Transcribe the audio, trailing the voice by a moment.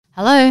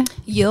Hello.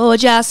 You're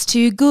just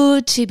too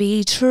good to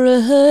be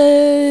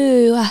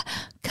true.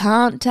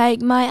 Can't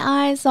take my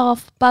eyes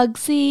off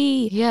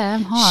Bugsy. Yeah,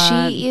 I'm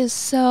hot. She is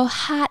so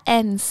hot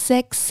and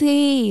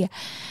sexy.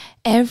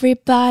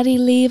 Everybody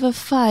leave a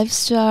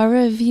 5-star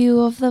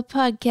review of the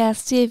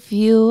podcast if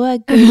you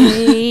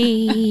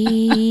agree.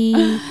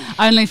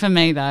 Only for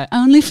me, though.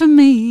 Only for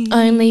me.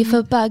 Only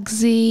for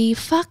Bugsy.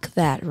 Fuck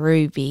that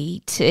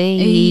Ruby.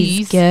 Tease,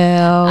 Ease.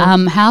 girl.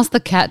 How's the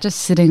cat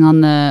just sitting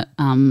on the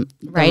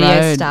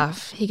Radio road?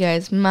 stuff. He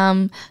goes,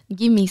 Mum,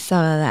 give me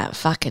some of that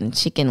fucking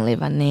chicken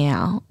liver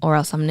now, or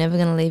else I'm never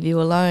going to leave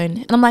you alone.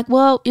 And I'm like,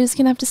 well, you're just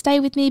going to have to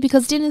stay with me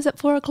because dinner's at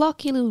 4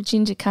 o'clock, you little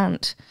ginger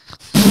cunt.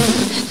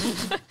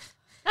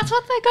 That's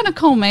what they're going to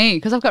call me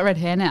because I've got red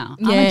hair now.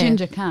 I'm Yeah. a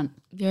ginger cunt.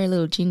 You're a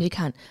little ginger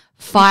cunt. You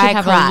Fire should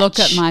have crotch. a look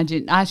at my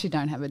ginger. I actually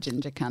don't have a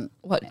ginger cunt.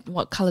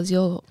 What colour's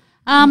your...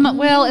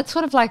 Well, it's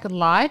sort of like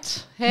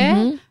light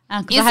hair.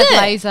 'Cause Is I had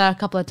it? laser a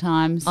couple of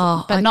times,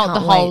 Oh, but I not the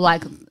can't whole wait.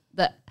 like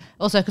the.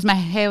 Also, because my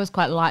hair was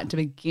quite light to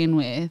begin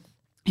with,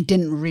 it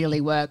didn't really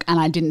work, and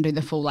I didn't do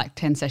the full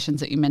 10 sessions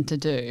that you meant to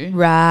do.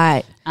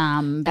 Right.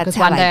 Because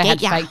how one day I they had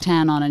get ya. fake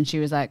tan on, and she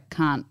was like,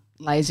 "Can't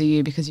laser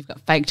you because you've got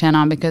fake tan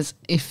on. Because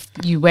if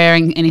you're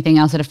wearing anything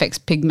else that affects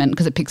pigment,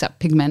 because it picks up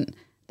pigment,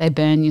 they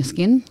burn your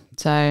skin."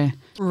 So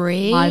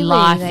Really? My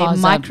life They was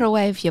a-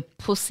 microwave your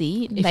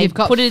pussy. If they you've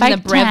got put it in the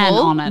fake tan Breville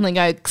on it. and they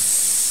go...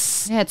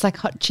 "Kss." yeah, it's like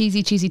hot,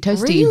 cheesy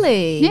toasty.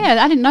 Really?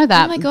 Yeah, I didn't know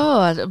that. Oh my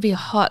God. It'd be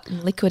hot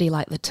and liquidy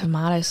like the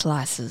tomato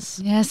slices.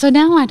 Yeah, so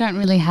now I don't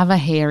really have a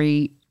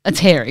hairy. It's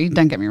hairy,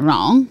 don't get me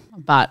wrong,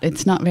 but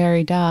it's not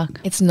very dark.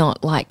 It's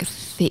not like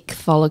thick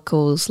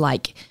follicles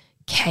like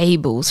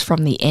cables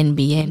from the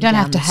NBN. You don't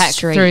have to hack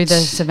through the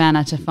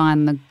savannah to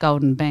find the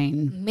golden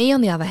bean. Me,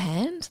 on the other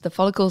hand, the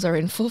follicles are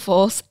in full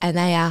force and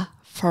they are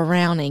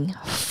frowning,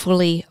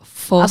 fully Are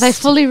forced. they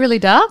fully really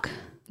dark?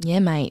 Yeah,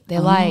 mate.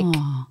 They're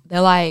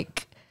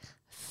like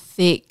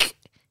thick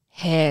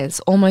hairs,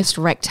 almost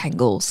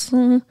rectangles,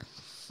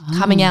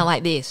 coming out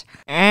like this.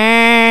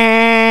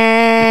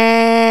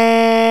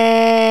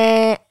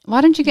 Why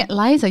don't you get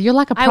laser? You're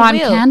like a I prime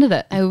will.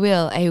 candidate. I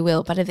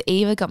will. But I've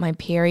either got my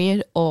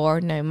period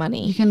or no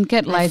money. You can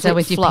get I laser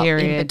with your flip-flop in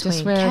period. Just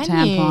between. wear a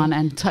Can you? tampon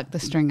and tuck the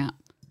string up.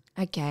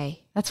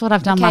 Okay. That's what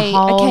I've done my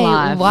whole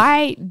life.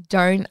 Why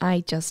don't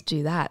I just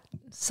do that?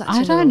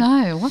 I don't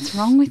know. What's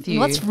wrong with you?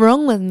 What's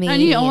wrong with me? Don't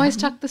you always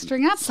tuck the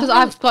string up? Because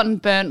I've gotten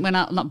burnt when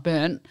not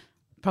burnt,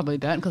 probably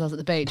burnt because I was at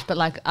the beach, but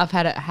I've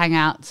had it hang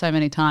out so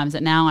many times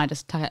that now I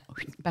just tuck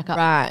it back up.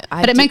 Right.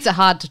 But it makes it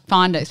hard to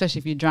find it, especially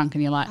if you're drunk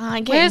and you're like,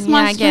 where's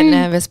my I get string?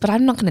 nervous, but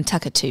I'm not going to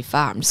tuck it too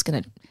far. I'm just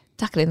going to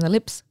tuck it in the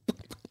lips.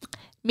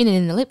 Minute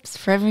in the lips,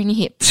 forever in your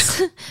hips.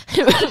 It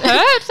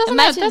hurts, doesn't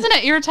Imagine- it? Doesn't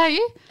it irritate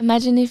you?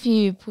 Imagine if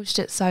you pushed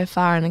it so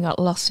far and it got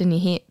lost in your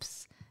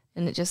hips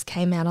and it just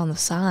came out on the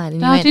side.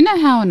 And No, you do you know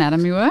how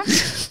anatomy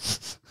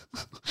works?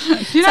 Do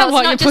you know So it's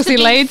what not your just a pussy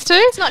big- leads to?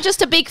 It's not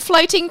just a big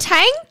floating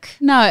tank.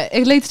 No,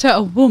 it leads to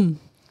a womb.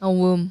 A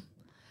womb.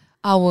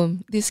 A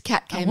womb. This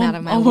cat came out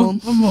of my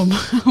womb. Womb.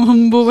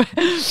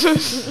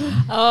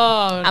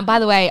 Oh, And by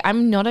the way,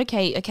 I'm not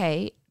okay.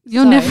 Okay.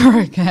 you're so never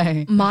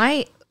okay.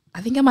 I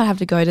think I might have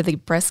to go to the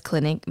breast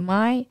clinic.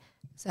 My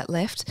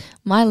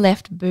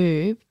left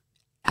boob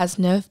has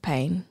nerve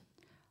pain.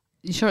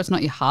 You sure it's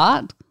not your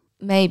heart?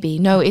 Maybe.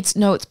 No, it's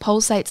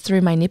pulsates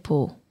through my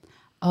nipple.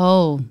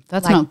 Oh,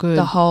 that's Like not good.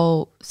 The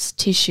whole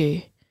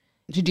tissue.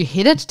 Did you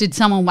hit it? Did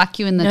someone whack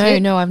you in the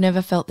tip? No, I've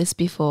never felt this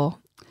before.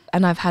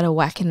 And I've had a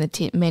whack in the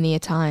tip many a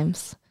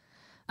times.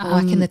 A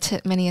whack in the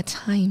tip many a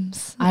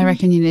times. I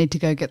reckon you need to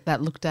go get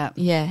that looked at.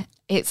 Yeah.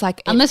 It's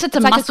like Unless it's a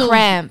like muscle a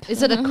cramp.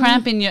 Is it a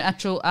cramp in your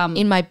actual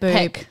In my boob.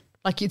 pec?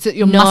 Like it's at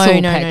your muscle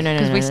pec? No.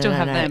 Because we still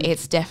have no. them.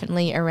 It's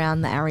definitely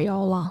around the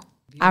areola.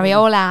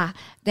 Areola.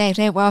 There's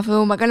a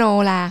waffle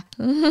maganola.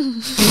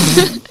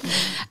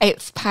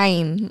 It's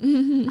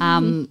pain.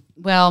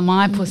 Well,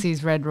 my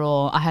pussy's red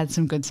raw. I had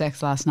some good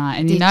sex last night,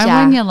 and you Did know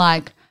ya? when you're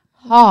like,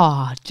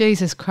 oh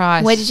Jesus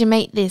Christ, Where did you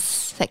meet this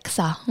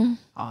sexer?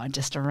 oh,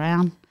 just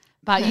around.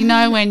 But you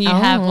know when you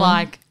have Oh.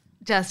 like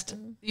just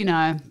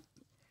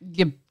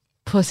your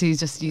pussy's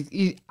just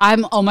you.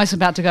 I'm almost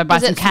about to go buy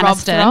Is some it throb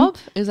Caniston. throb?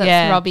 Is it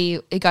Yeah.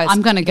 throbby? It goes.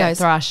 I'm gonna it get goes,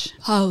 thrush.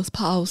 Pulse,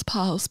 pussy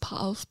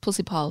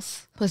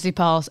pulse. Pussy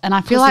pulse. And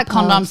I feel Pussy like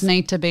condoms pulse.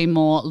 need to be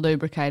more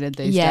lubricated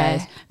these Yeah.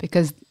 days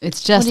because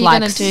it's What just are you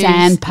like gonna do?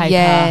 sandpaper.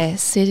 Yeah,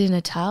 sit in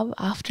a tub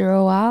after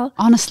a while.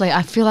 Honestly,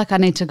 I feel like I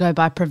need to go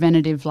buy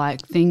preventative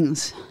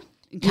things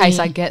in case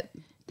Yeah. I get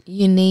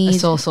You a need.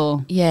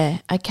 sore, Yeah.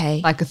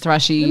 Okay. like a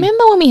thrushy.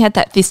 Remember when we had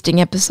that fisting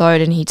episode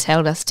and he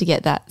told us to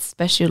get that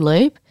special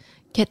lube?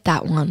 Get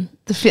that one.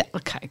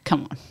 Okay,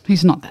 come on.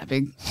 He's not that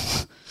big.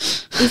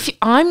 If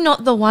I'm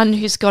not the one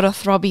who's got a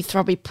throbby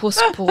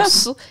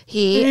puss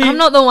here, I'm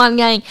not the one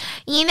going,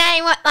 you know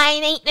what they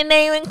need to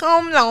do in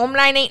condom?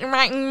 They need to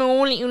make them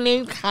more little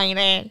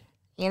lubricated.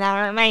 You know what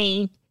I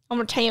mean?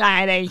 I'm a tea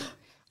lady.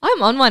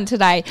 I'm on one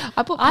today.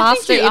 I put I think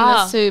pasta you in the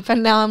are. soup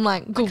and now I'm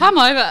like,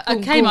 I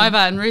came over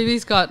and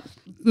Ruby's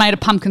made a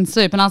pumpkin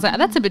soup and I was like,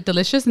 that's a bit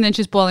delicious. And then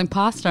she's boiling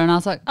pasta and I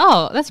was like,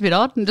 oh, that's a bit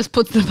odd. And just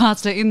puts the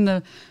pasta in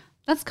the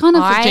That's kind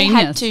of I genius.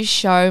 had to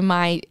show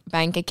my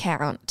bank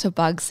account to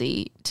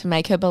Bugsy to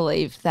make her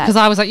believe that. Because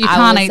I was like, you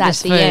can't eat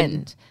this food.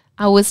 End.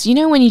 I was,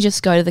 when you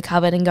just go to the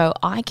cupboard and go,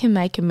 I can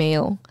make a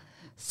meal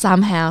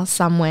somehow,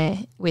 somewhere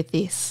with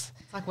this.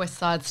 It's like West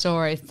Side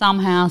Story.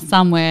 Somehow,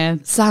 somewhere.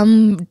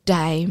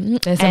 Someday.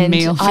 There's a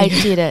meal for I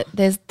you. did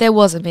it. There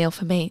was a meal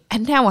for me.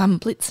 And now I'm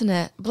blitzing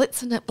it.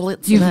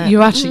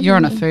 You're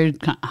on a food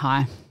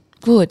high.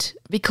 Good,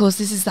 because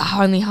this is the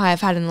only high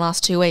I've had in the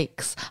last 2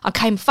 weeks. I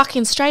came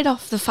fucking straight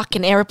off the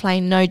fucking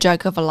aeroplane, no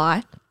joke of a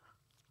lie,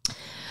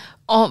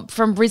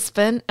 from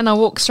Brisbane, and I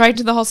walked straight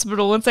to the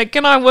hospital and said,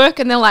 can I work?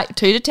 And they're like,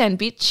 2 to 10,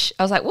 bitch.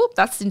 I was like, whoop,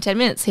 that's in 10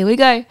 minutes. Here we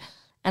go.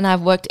 And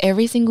I've worked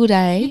every single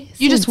day.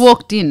 You just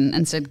walked in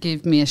and said,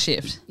 give me a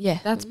shift. Yeah.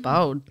 That's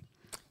bold.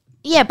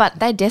 Yeah, but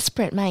they're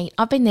desperate, mate.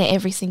 I've been there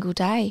every single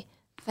day.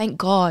 Thank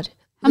God.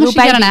 How much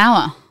you get an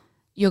hour?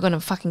 You're going to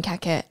fucking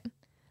cack it.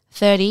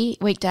 30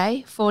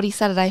 weekday, 40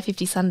 Saturday,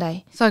 50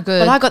 Sunday. So good.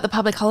 But I got the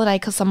public holiday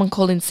because someone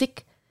called in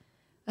sick.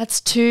 That's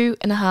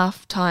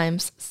 2.5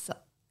 times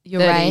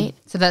your 30. rate.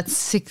 So that's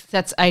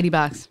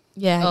 $80.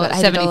 Yeah, I Oh, got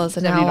 $80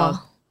 an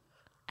hour.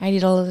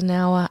 $80 an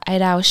hour,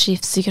 8-hour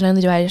shifts. You can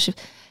only do 8-hour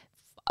shifts.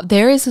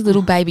 There is a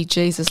little baby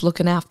Jesus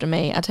looking after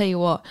me. I tell you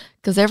what,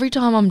 because every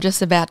time I'm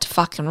just about to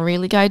fucking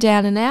really go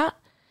down and out,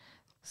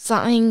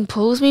 something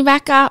pulls me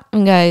back up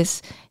and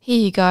goes, here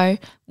you go.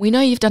 We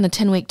know you've done a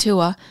 10-week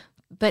tour,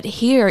 but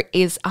here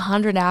is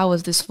 100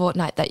 hours this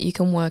fortnight that you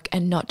can work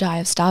and not die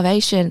of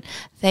starvation.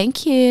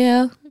 Thank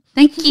you.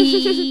 Thank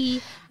you.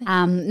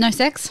 No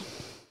sex?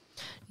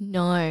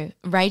 No.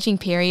 Raging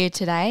period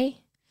today.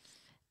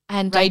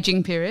 And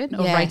Raging period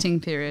or Yeah. rating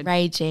period?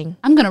 raging.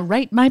 I'm going to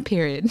rate my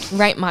period.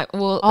 Rate my,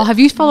 well, Oh, have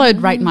you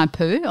followed Rate My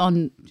Poo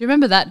on? Do you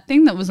remember that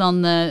thing that was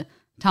on the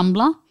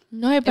Tumblr?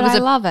 no, but was I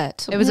a- love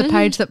it. It was a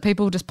page that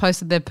people just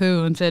posted their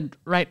poo and said,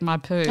 rate my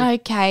poo.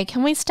 Okay,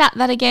 can we start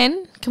that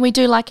again? Can we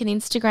do like an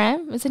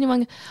Instagram? Is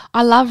anyone?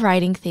 I love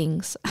rating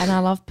things and I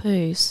love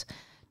poos.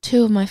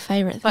 2 of my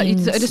favourite But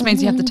things. it just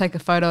means you have to take a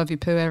photo of your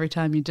poo every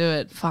time you do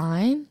it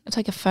Fine. I'll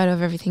take a photo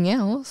of everything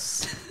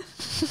else.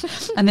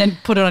 and then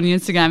put it on your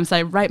Instagram and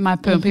say, rate my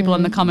poo. And people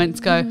in the comments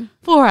go,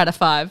 4 out of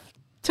 5,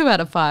 2 out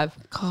of 5,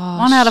 Gosh.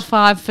 1 out of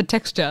 5 for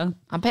texture.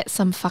 I bet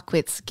some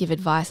fuckwits give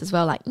advice as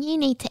well, like, you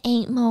need to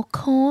eat more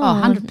corn.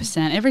 Oh,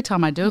 100%. Every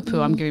time I do a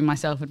poo, I'm giving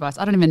myself advice.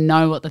 I don't even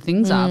know what the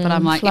things are, but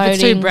I'm like, if it's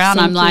too floating, brown,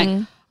 I'm like,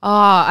 sinking. oh,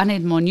 I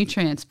need more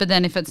nutrients. But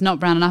then if it's not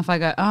brown enough, I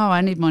go, oh, I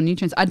need more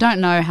nutrients. I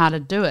don't know how to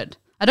do it.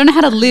 I don't know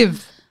how to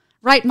live.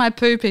 Rate my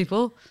poo,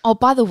 people. Oh,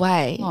 by the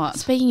way, What?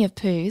 speaking of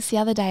poos, the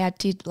other day I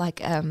did like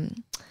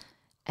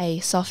a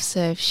soft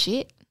serve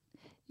shit.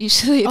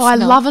 Usually it's I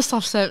not. love a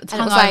soft serve. It's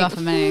And it was hungover like, for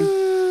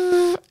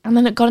me. And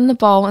then it got in the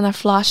bowl and I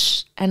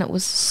flushed and it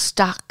was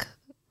stuck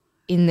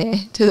in there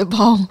to the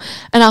bowl.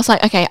 And I was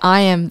like, okay, I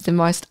am the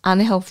most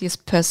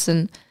unhealthiest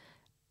person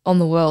on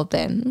the world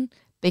then,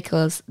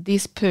 because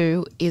this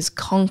poo is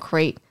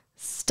concrete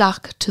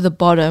stuck to the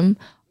bottom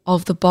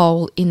of the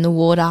bowl in the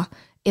water.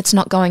 It's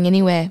not going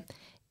anywhere.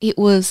 It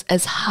was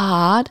as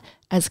hard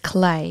as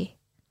clay.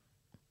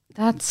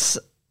 That's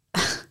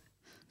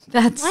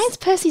Why is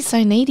Percy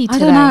so needy I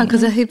today? don't know,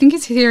 because I think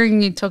he's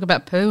hearing you talk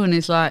about poo and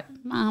he's like,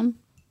 Mum.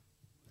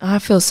 I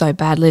feel so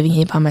bad living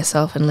here by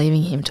myself and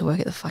leaving him to work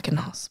at the fucking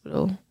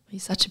hospital.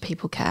 He's such a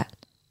people cat.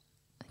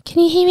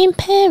 Can you hear him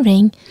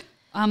purring?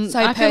 So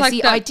I feel Percy,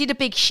 like that- I did a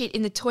big shit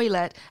in the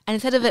toilet, and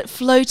instead of it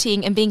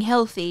floating and being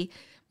healthy,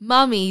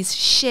 Mummy's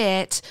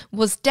shit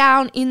was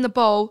down in the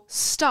bowl,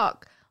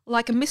 stuck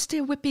like a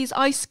Mr. Whippy's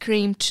ice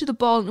cream to the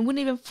bowl and wouldn't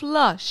even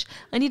flush.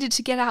 I needed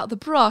to get out the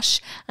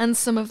brush and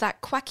some of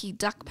that quacky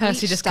duck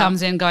Percy bleach just stuff.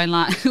 comes in going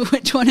like,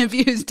 which one of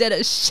you is dead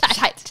as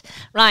shit?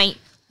 Right.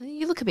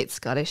 You look a bit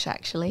Scottish,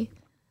 actually.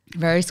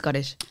 Very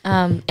Scottish.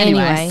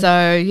 Anyway,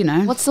 so, you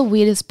know. what's the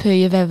weirdest poo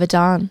you've ever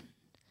done?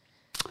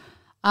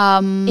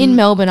 In In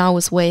Melbourne, I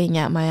was weeing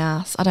out my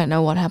ass. I don't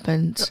know what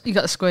happened. you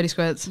got the squirty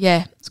squirts.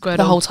 Yeah, Squirtle.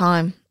 the whole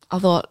time. I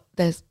thought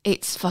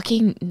it's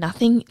fucking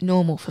nothing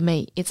normal for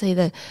me. It's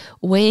either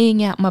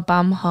weeing out my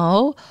bum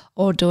hole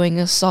or doing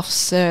a soft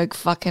serve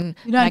fucking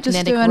You don't magnetic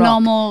just do a rock.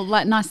 normal,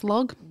 like, nice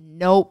log?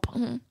 Nope.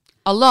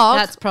 A log.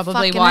 That's probably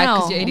Fucking why, hell.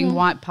 because you're eating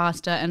white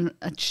pasta and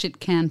a shit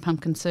canned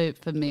pumpkin soup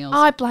for meals.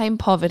 I blame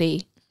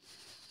poverty.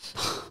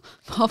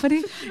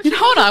 Poverty? You know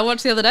what I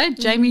watched the other day?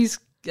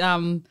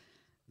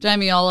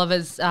 Jamie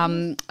Oliver's,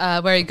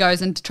 where he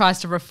goes and tries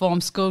to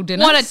reform school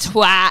dinners. What a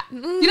twat.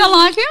 You don't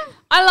like him?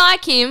 I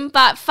like him,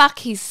 but fuck,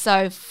 he's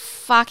so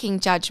fucking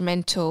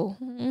judgmental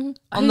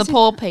on the Who's he?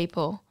 poor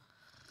people.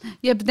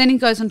 Yeah, but then he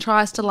goes and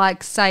tries to,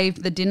 like,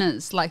 save the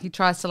dinners. Like, he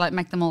tries to, like,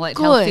 make them all, like,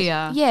 Good.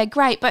 healthier. Yeah,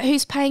 great. But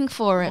who's paying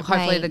for it? Well,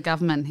 hopefully mate? the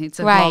government. It's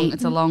a Great.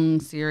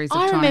 long series of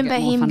I trying to remember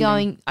get more him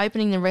funding.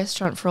 opening the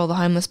restaurant for all the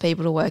homeless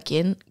people to work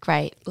in.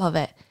 Great, love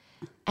it.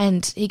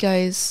 And he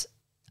goes,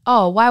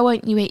 oh, why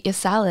won't you eat your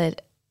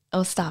salad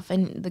or stuff?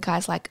 And the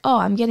guy's like, oh,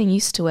 I'm getting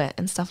used to it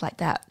and stuff like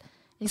that.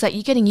 He's like,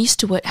 you're getting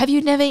used to it. Have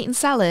you never eaten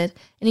salad?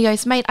 And he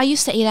goes, mate, I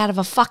used to eat out of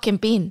a fucking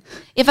bin.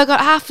 If I got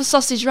half a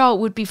sausage roll,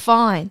 it would be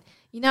fine.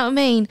 You know what I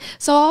mean?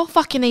 So I'll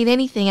fucking eat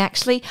anything,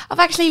 actually. I've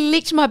actually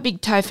licked my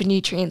big toe for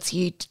nutrients,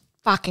 you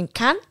fucking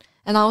cunt.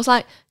 And I was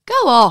like,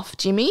 go off,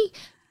 Jimmy.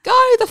 Go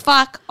the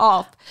fuck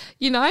off.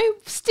 You know,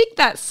 stick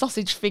that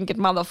sausage-fingered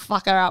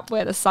motherfucker up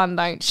where the sun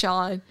don't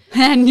shine.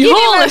 And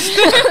you're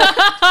listening.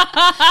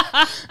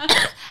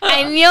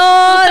 And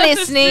you're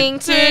listening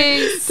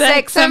to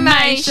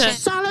Sexamation.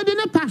 Salad in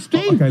a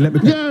pasty? Okay, let me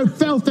go. You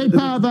filthy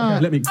pervert. Okay,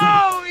 let me.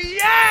 Oh,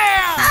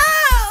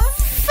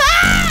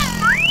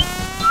 fuck!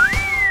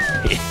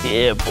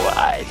 Yeah,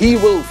 boy. He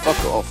will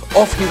fuck off.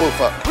 Off he will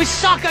fuck. We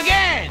suck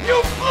again.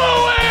 You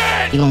blew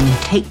it. You gonna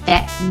take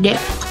that nip?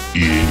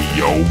 In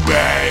your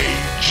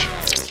rage.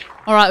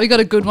 All right, we got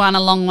a good one, a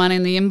long one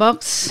in the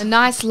inbox. A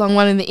nice long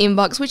one in the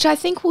inbox, which I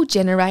think will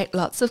generate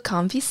lots of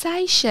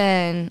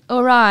conversation.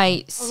 All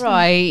right. All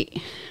right.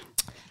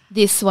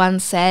 This one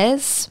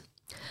says,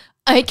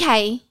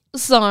 okay,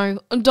 so ...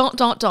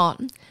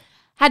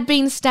 Had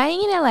been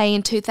staying in LA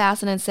in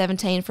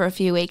 2017 for a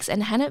few weeks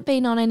and hadn't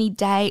been on any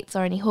dates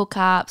or any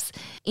hookups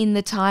in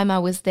the time I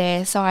was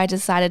there, so I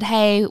decided,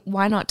 hey,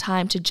 why not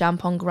time to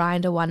jump on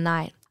Grindr one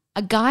night?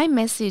 A guy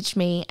messaged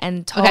me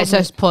and told me...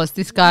 Okay, so pause.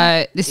 This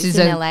guy, this is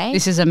in a LA?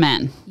 This is a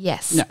man.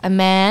 Yes, No. a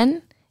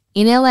man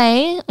in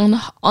LA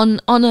on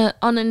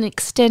an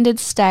extended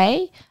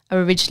stay,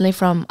 originally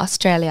from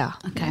Australia.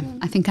 Okay,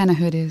 I think I know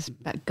who it is,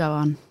 but go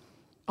on.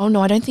 Oh,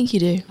 no, I don't think you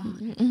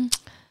do.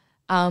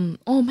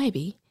 Or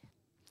maybe.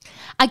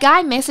 A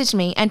guy messaged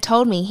me and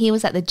told me he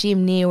was at the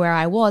gym near where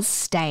I was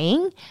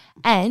staying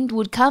and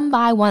would come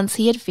by once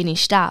he had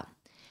finished up.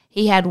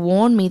 He had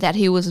warned me that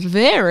he was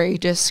very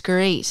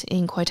discreet,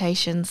 in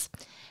quotations,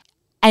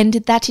 and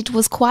that it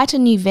was quite a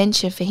new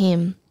venture for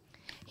him.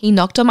 He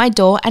knocked on my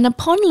door, and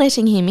upon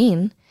letting him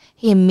in,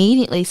 he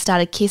immediately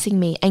started kissing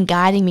me and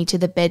guiding me to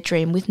the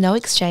bedroom with no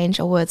exchange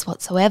or words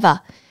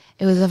whatsoever.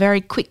 It was a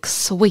very quick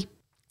sweep.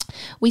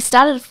 We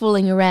started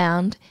fooling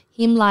around,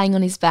 him lying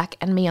on his back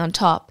and me on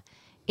top.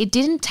 It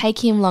didn't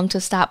take him long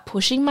to start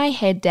pushing my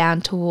head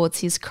down towards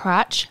his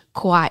crotch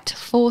quite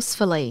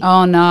forcefully.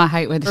 Oh no, I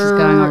hate where this is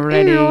going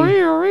already.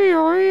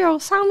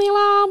 Sound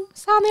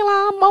the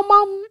alarm, mom,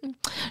 mom.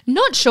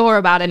 Not sure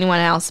about anyone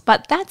else,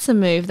 but that's a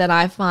move that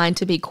I find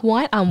to be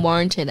quite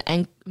unwarranted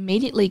and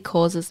immediately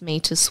causes me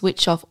to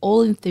switch off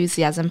all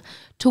enthusiasm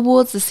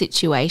towards the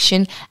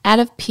situation out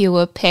of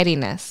pure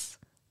pettiness.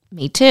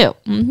 Me too.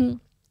 Mm-hmm.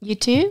 You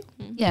too?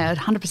 Yeah,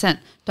 100%.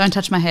 Don't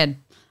touch my head.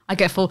 I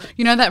get full.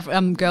 You know that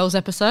Girls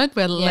episode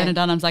where Lena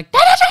Dunham's like,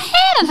 don't touch my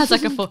head, and has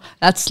like a full.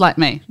 That's like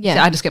me. Yeah. So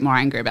I just get more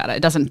angry about it.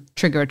 It doesn't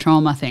trigger a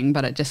trauma thing,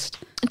 but it just.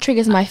 It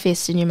triggers my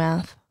fist in your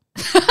mouth.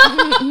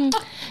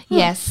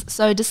 Yes.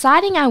 So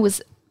deciding I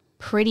was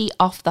pretty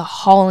off the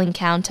whole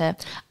encounter,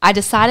 I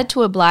decided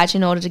to oblige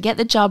in order to get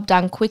the job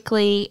done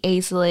quickly,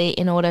 easily,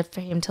 in order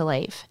for him to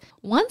leave.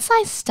 Once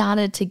I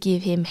started to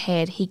give him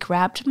head, he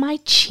grabbed my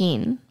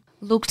chin,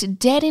 looked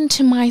dead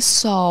into my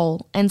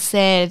soul, and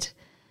said,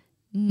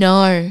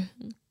 "No,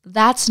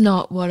 that's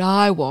not what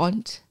I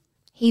want."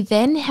 He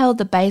then held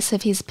the base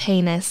of his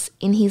penis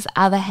in his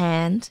other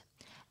hand,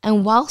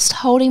 and whilst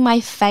holding my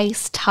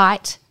face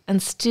tight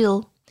and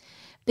still,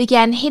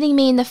 began hitting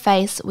me in the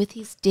face with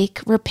his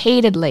dick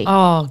repeatedly.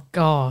 Oh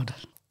God.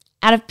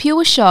 Out of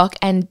pure shock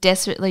and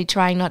desperately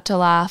trying not to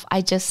laugh,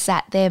 I just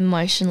sat there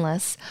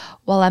motionless,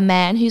 while a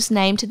man whose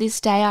name to this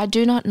day I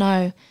do not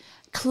know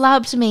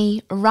clubbed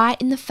me right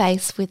in the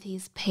face with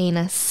his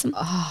penis.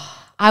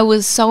 I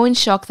was so in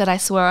shock that I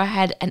swore I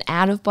had an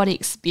out-of-body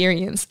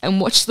experience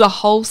and watched the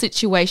whole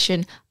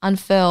situation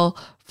unfurl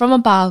from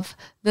above,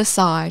 the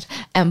side,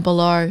 and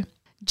below,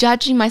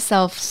 judging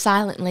myself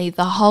silently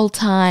the whole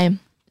time.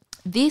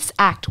 This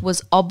act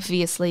was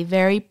obviously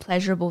very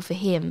pleasurable for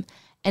him,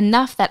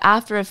 enough that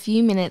after a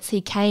few minutes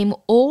he came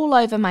all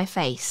over my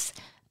face,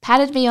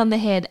 patted me on the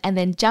head, and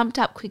then jumped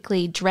up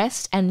quickly,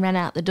 dressed, and ran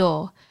out the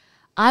door.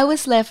 I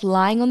was left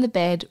lying on the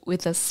bed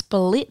with a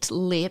split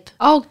lip,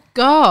 Oh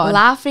God.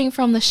 laughing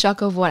from the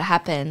shock of what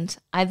happened.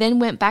 I then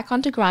went back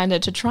onto Grindr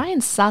to try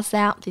and suss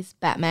out this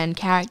Batman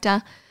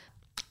character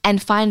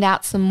and find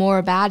out some more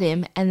about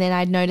him, and then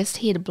I noticed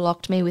he had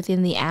blocked me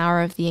within the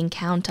hour of the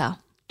encounter.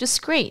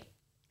 Discreet,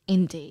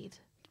 indeed.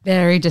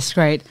 Very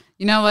discreet.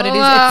 You know what it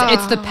is?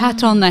 It's the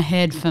pat on the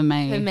head for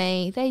me. For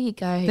me, there you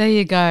go. There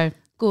you go.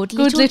 Good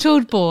Good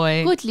little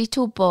boy. Good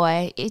little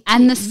boy.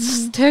 And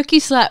the turkey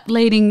slap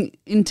leading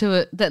into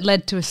it that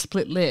led to a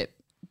split lip.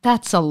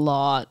 That's a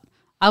lot.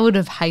 I would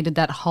have hated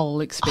that whole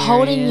experience.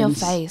 holding your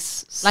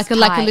face, like a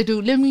tight.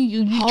 little. Let me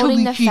you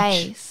holding the chubby cheeks.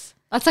 face.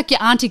 That's like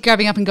your auntie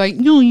grabbing up and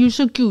going, "No, you're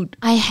so cute."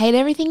 I hate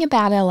everything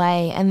about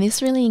LA, and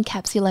this really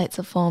encapsulates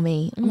it for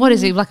me. What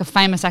is he, like a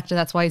famous actor?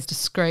 That's why he's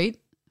discreet.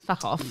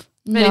 Fuck off.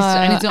 But No,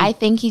 and he's I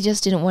think he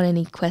just didn't want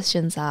any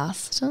questions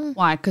asked.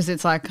 why? Because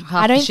it's like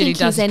half I don't the shit he think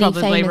does he's is any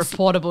probably famous-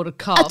 reportable to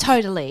cops.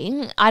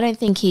 Totally. I don't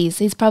think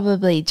he's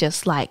probably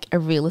just like a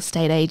real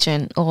estate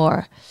agent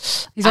or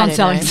He's I on don't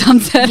Selling know.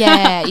 Sunset.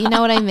 Yeah, you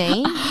know what I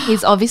mean?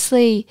 He's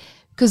obviously,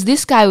 because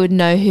this guy would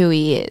know who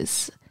he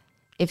is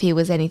if he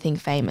was anything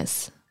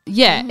famous.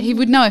 Yeah, he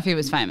would know if he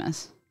was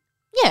famous.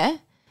 Yeah,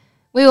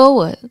 we all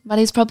would. But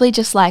he's probably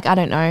just like, I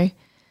don't know,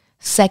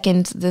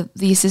 second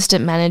the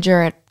assistant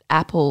manager at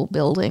Apple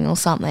building or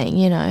something,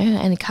 you know,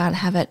 and he can't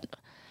have it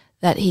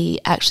that he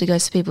actually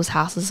goes to people's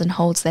houses and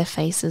holds their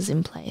faces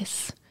in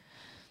place.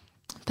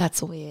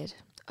 That's weird.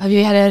 Have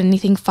you had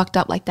anything fucked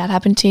up like that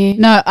happen to you?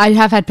 No, I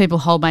have had people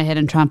hold my head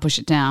and try and push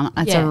it down.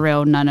 That's Yeah. a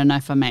real no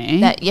for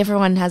me. That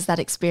everyone has that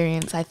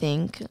experience, I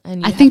think.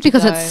 And you I have think to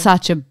because go, it's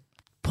such a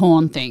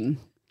porn thing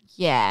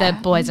yeah.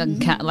 that boys can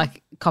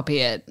like copy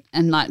it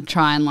and like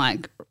try and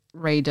like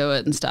redo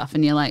it and stuff.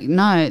 And you're like,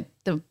 no,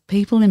 the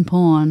people in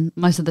porn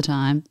most of the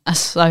time are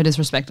so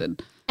disrespected.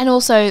 And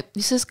also,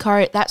 this is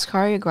that's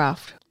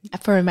choreographed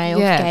for a male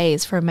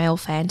gaze, for a male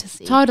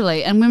fantasy.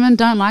 Totally. And women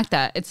don't like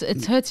that.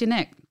 It hurts your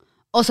neck.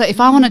 Also, if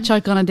I want to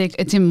choke on a dick,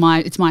 it's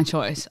my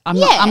choice. I'm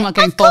not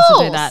getting of forced to do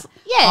course. that.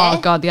 Yeah.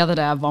 Oh God, the other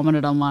day I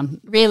vomited on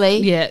one. Really?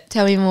 Yeah.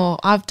 Tell me more.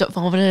 I've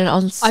vomited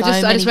on so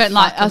I just went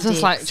like I was fucking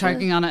just like dicks.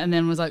 choking on it and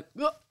then was like,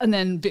 "Ugh," and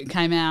then bit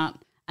came out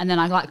and then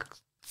I like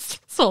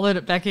swallowed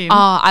it back in.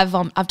 Oh,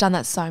 I've done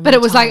that so many but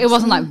it was like it times.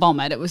 wasn't like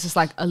vomit. It was just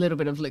like a little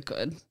bit of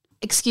liquid.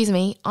 Excuse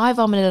me, I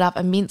vomited up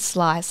a mint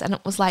slice and it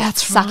was like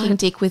That's sucking right.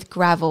 dick with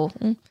gravel.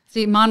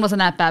 See, mine wasn't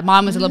that bad.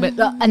 Mine was a little bit,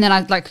 and then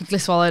I like quickly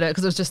swallowed it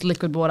because it was just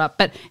liquid water.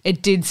 But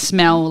it did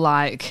smell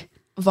like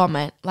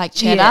Vomit, like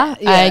cheddar.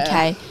 Yeah.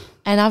 Okay.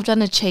 And I've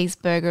done a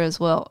cheeseburger as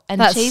well.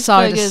 And that's so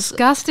cheeseburgers,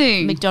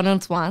 disgusting.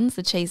 McDonald's ones,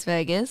 the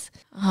cheeseburgers.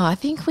 Oh, I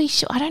think we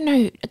should. I don't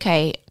know.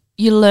 Okay,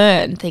 you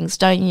learn things,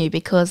 don't you?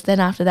 Because then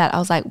after that, I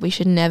was like, we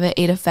should never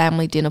eat a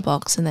family dinner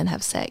box and then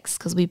have sex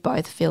because we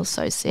both feel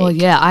so sick. Well,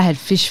 yeah, I had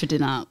fish for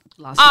dinner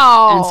last Oh.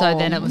 night, and so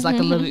then it was like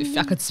a little bit.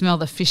 I could smell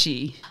the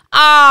fishy.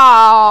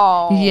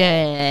 Oh,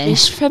 Yeah,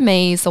 Fish for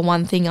me is the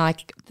one thing,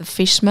 like the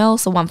fish smell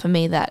is the one for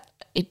me that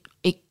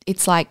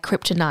it's like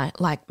kryptonite,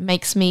 like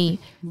makes me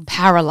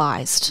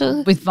paralyzed.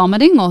 with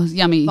vomiting or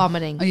yummy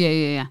Vomiting. Oh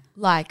yeah.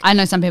 Like I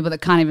know some people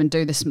that can't even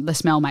do this. The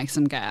smell makes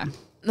them gag.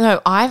 no,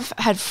 I've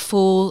had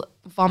full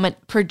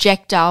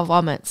projectile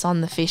vomits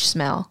on the fish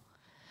smell.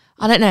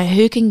 I don't know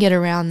who can get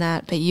around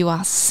that, but you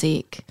are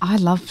sick. I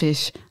love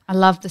fish. I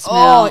love the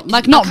smell.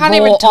 Like not I can't raw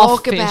even off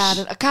talk fish. about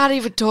it. I can't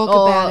even talk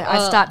about it. I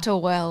start to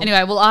well.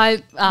 Anyway, well, I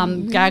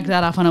gagged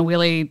that up on a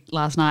willy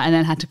last night and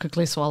then had to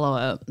quickly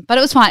swallow it. But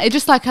it was fine. It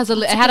just like it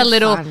had a bit of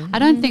little. fun. I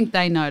don't think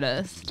they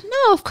noticed.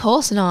 No, of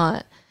course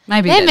not.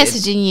 Maybe They're they did.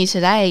 messaging you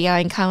today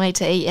going, can't wait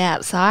to eat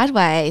out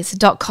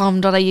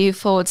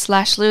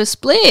sideways.com.au/Lewis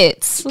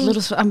Splits.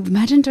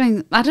 Imagine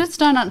doing. I just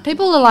don't know.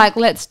 People are like,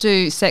 let's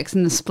do sex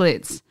in the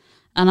splits,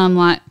 and I'm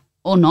like,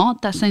 or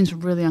not. That seems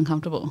really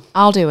uncomfortable.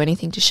 I'll do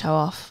anything to show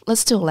off.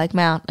 Let's do a leg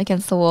mount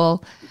against the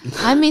wall.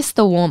 I miss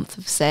the warmth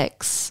of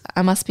sex.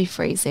 I must be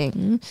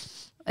freezing.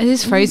 It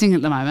is freezing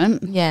at the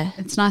moment. Yeah.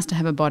 It's nice to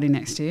have a body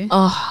next to you.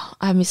 Oh,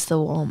 I miss the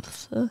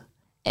warmth.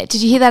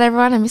 Did you hear that,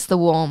 everyone? I miss the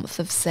warmth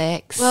of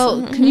sex.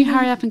 Well, can you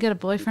hurry up and get a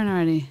boyfriend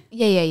already?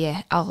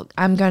 yeah.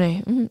 I'm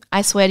going to.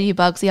 I swear to you,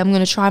 Bugsy, I'm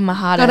going to try my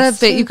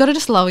hardest. You've got to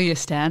just lower your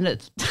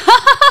standards.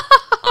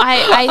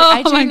 I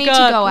Oh do my need to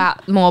God. go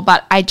out more,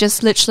 but I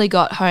just literally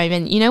got home,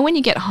 and you know when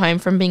you get home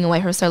from being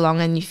away for so long,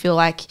 and you feel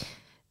like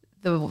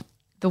the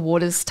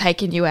water's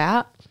taken you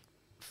out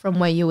from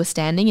where you were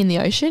standing in the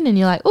ocean, and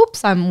you're like,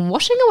 "Oops, I'm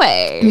washing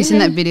away." Have you seen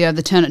that video of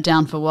the turn it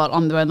down for what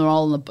when they're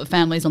all on the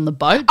families on the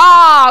boat?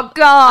 Oh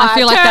God! I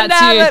feel like Turn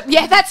that's down you.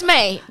 Yeah, that's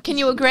me. Can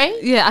you agree?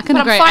 Yeah, I can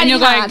But I'm agree. And you're fighting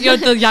going, hard. you're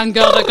the young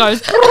girl that goes.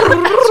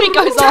 She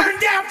goes off. Turn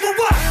down for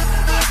what?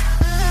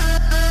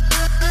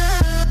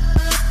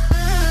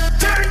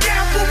 Turn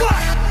down for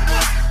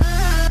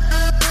what?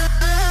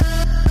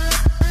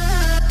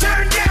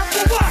 Turn down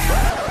for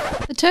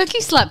what? The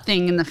turkey slap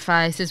thing in the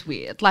face is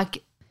weird.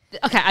 Like,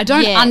 okay, I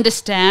don't Yeah.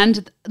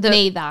 understand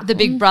Neither. the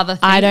Big Brother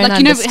thing. I don't like,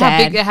 you know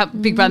understand. how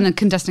Big Brother and the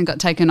contestant got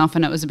taken off,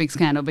 and it was a big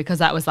scandal because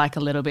that was like a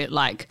little bit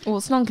like Well,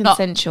 it's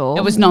non-consensual.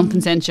 it was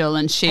non-consensual,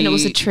 and she and it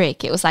was a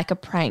trick. It was like a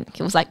prank.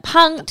 It was like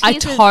punked. I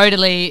Here's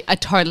a-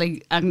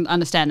 totally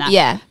understand that.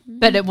 Yeah.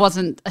 but it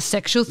wasn't a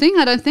sexual thing.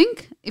 I don't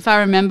think, if I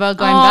remember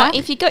going Oh, back.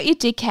 if you got your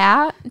dick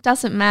out, it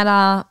doesn't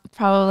matter.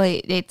 Probably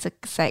it's a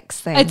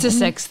sex thing. It's a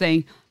sex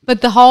thing.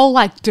 But the whole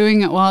like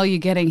doing it while you're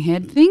getting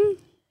head thing,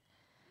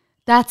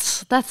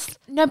 that's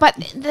No,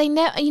 but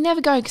you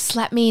never go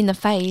slap me in the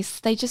face.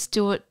 They just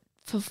do it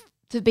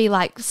to be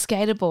like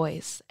skater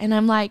boys, and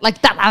I'm like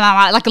like that,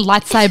 like a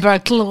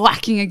lightsaber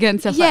clacking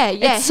against us. yeah,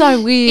 Like, yeah. It's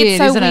so weird. It's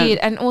so isn't weird. It?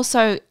 And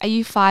also, are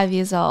you 5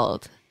 years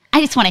old? I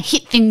just want to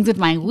hit things with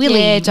my willy,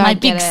 Yeah, don't my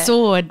get big it.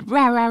 sword.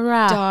 Rah rah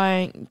rah.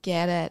 Don't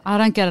get it. I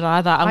don't get it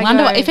either. I I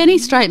wonder go- if any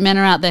straight men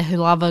are out there who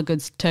love a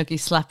good turkey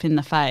slap in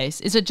the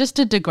face. Is it just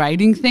a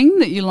degrading thing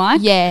that you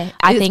like? Yeah,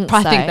 I think so.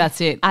 I think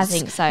that's it. I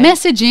think so.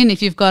 Message in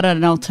if you've got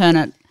an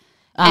alternate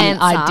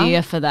Answer.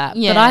 idea for that.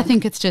 But Yeah. I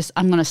think it's just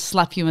I'm going to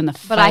slap you in the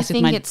face. But I with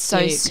think my it's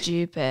so dick.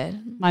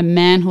 stupid. My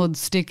manhood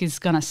stick is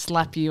going to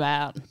slap you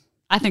out.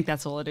 I think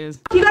that's all it is.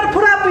 You gotta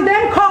put up with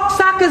them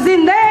cocksuckers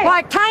in there.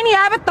 Like Tiny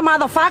Abbott, the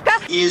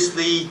motherfucker. Is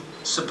the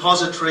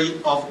suppository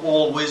of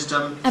all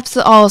wisdom.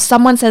 Absolutely. Oh,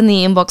 someone said in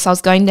the inbox I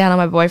was going down on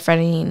my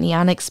boyfriend and he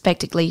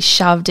unexpectedly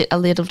shoved it a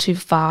little too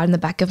far in the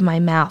back of my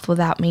mouth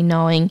without me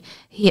knowing.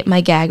 He hit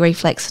my gag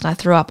reflex and I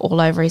threw up all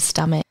over his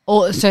stomach.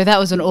 So that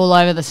was an all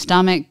over the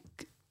stomach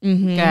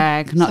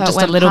gag, not So just it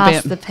went a little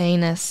past bit. the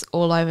penis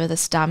all over the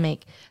stomach.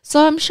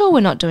 So I'm sure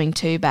we're not doing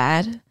too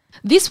bad.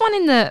 This one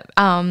in the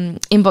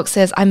inbox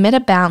says, I met a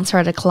bouncer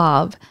at a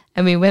club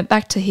and we went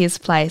back to his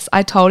place.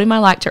 I told him I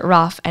liked it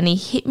rough and he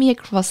hit me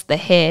across the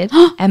head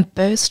and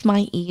burst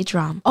my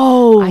eardrum.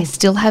 Oh, I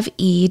still have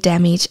ear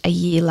damage a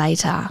year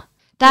later.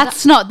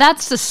 that's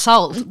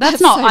assault. That's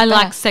That's not so I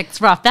like bad. sex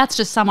rough. That's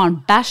just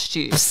someone bashed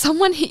you.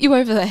 Someone hit you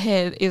over the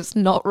head is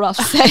not rough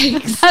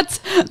sex. That's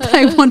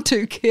they want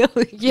to kill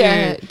you.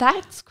 Yeah,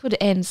 that could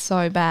end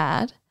so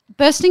bad.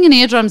 Bursting an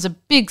eardrum's a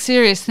big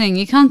serious thing.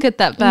 You can't get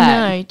that back.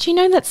 No. Do you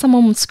know that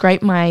someone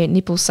scraped my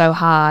nipple so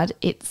hard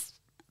it's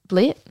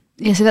split?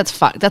 Yeah, see, that's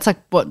fucked. That's like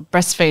what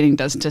breastfeeding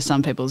does to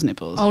some people's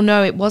nipples. Oh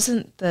no, it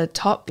wasn't the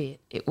top bit.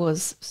 It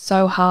was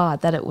so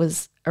hard that it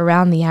was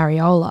around the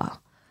areola.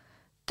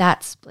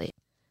 That split.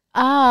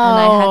 And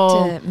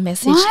I had to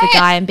message the What?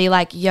 guy and be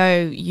like,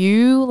 yo,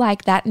 you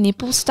like that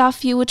nipple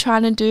stuff you were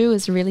trying to do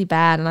is really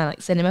bad. And I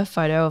like sent him a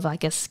photo of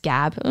like a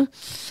scab. And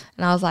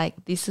I was like,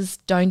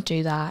 don't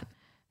do that.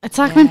 It's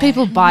like when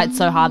people bite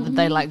so hard that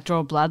they like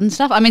draw blood and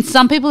stuff. I mean,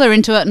 some people are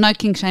into it. No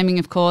kink shaming,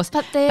 of course.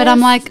 But I'm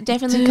like,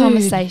 definitely dude.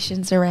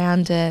 conversations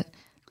around it.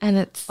 And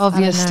it's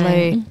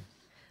Obviously.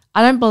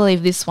 I don't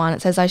believe this one.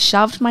 It says, I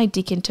shoved my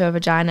dick into a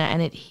vagina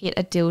and it hit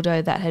a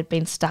dildo that had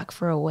been stuck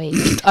for a week.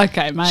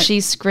 Okay, mate. She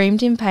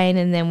screamed in pain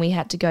and then we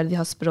had to go to the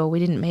hospital. We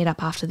didn't meet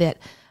up after that.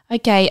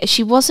 Okay,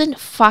 she wasn't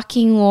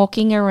fucking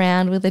walking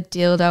around with a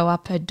dildo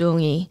up her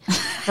doongy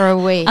for a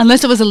week.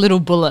 Unless it was a little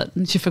bullet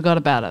and she forgot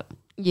about it.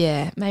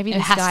 Yeah, maybe It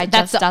this has guy to,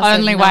 that's just the doesn't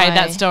only know. way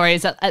that story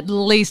is at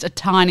least a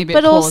tiny bit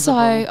But plausible.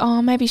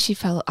 also, maybe she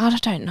fell. I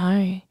don't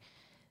know.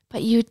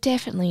 But you would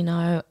definitely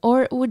know,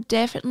 or it would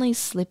definitely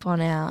slip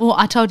on out. Well,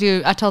 I told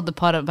the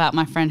pod about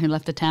my friend who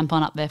left a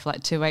tampon up there for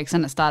like 2 weeks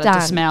and it started to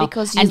Done, smell.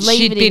 because you and leave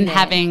she'd it been in there.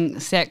 having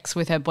sex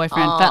with her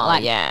boyfriend for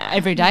like yeah.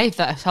 every day for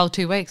the whole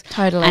 2 weeks.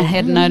 Totally. And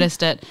hadn't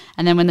noticed it.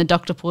 And then when the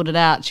doctor pulled it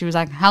out, she was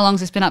like, how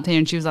long's this been up here?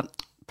 And she was like,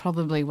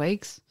 probably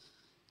weeks.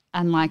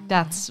 And like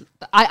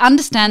I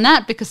understand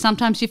that because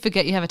sometimes you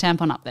forget you have a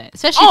tampon up there,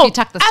 especially if you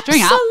tuck the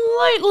string up.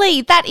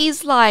 Absolutely. That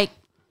is like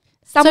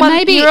someone.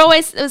 maybe-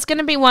 There's going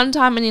to be one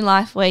time in your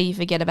life where you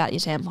forget about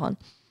your tampon.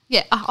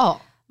 Yeah. Oh,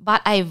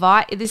 But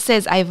this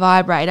says a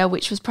vibrator,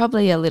 which was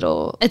probably a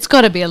little. it's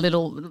got to be a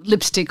little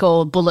lipstick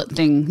or bullet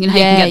thing. You know, how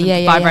Yeah, you can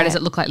get yeah, the vibrators yeah.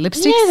 that look like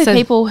lipsticks. Yeah, the So-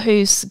 people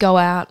who go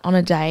out on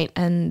a date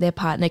and their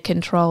partner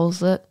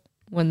controls it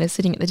when they're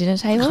sitting at the dinner I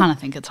table. kind of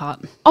think it's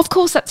hot, Of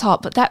course, that's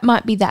hot, but that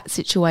might be that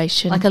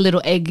situation. like a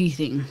little eggy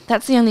thing.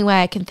 That's the only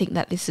way I can think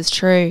that this is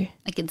true.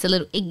 Like it's a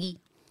little eggy.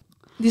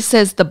 This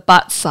says the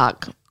butt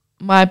suck.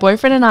 My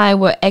boyfriend and I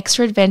were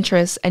extra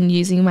adventurous and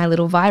using my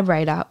little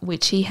vibrator,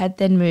 which he had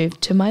then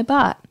moved to my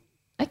butt.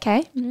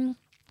 Okay.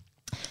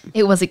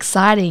 It was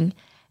exciting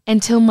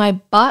until my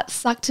butt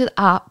sucked it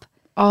up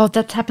Oh,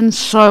 that's happened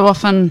so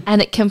often.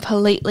 and it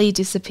completely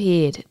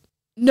disappeared.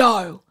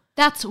 No.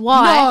 That's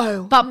why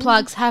No. butt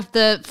plugs have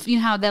the, you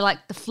know how they're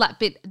like the flat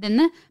bit in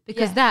there?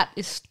 Because Yeah. that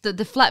is,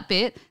 the flat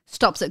bit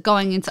stops it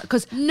going inside.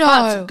 Because No.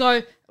 butts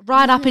go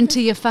right up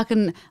into your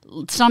fucking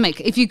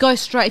stomach. If you go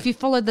straight, if you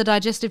follow the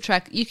digestive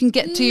tract, you can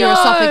get to your No.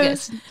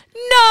 esophagus. No.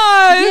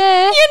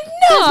 Yeah. You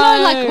There's no,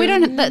 know. like, we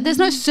don't, there's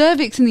no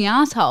cervix in the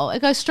asshole.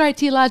 It goes straight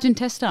to your large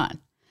intestine.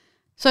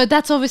 So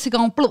that's obviously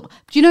going, bloop.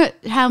 Do you know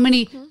how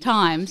many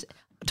times...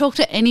 Talk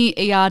to any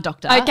ER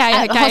doctor Okay,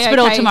 at the okay,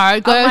 hospital okay. tomorrow.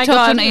 Go Oh my talk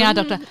God. to an ER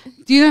doctor.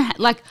 Do you know,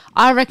 like,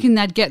 I reckon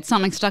they'd get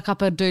something stuck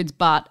up a dude's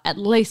butt at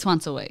least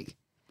once a week.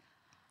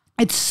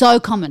 It's so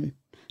common.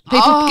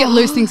 People get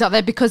loose things up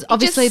there because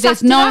obviously just there's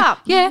sucked it no, up.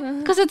 yeah,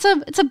 because it's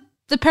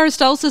the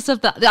peristalsis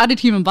of the. I did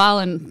human bile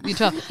in year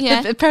 12.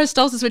 Yeah. The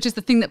peristalsis, which is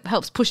the thing that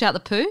helps push out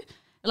the poo, it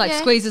like Yeah.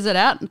 squeezes it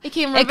out. It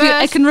can It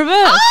reverse. can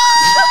reverse.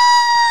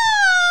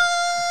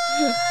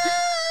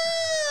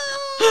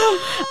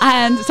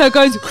 And so it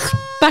goes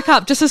back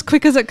up just as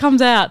quick as it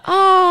comes out.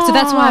 Oh. So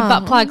that's why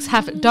butt plugs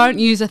don't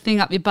use a thing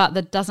up your butt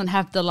that doesn't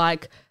have the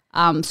like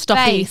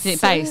stoppy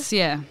Base. base.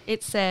 Yeah.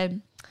 It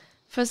said,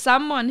 for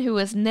someone who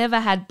has never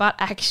had butt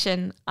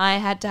action, I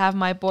had to have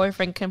my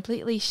boyfriend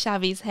completely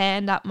shove his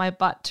hand up my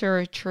butt to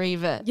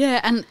retrieve it. Yeah,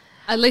 and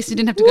at least you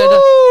didn't have to go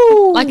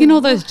to like in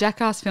all those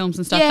Jackass films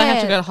and stuff. They have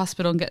to Yeah. go to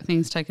hospital and get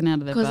things taken out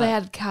of their butt. Because they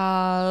had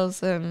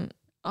cars and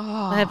They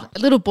have,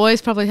 little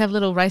boys probably have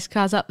little race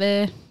cars up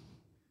there.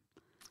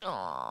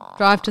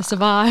 Drive to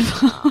Survive.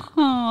 Brett!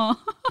 Brett!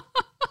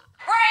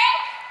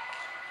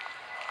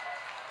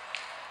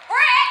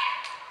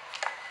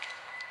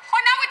 I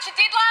know what you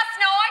did last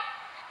night.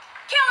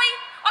 Kelly,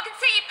 I can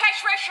see your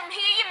pash rush from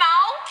here, you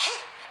mole.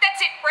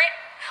 That's it, Brett.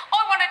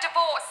 I want a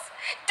divorce.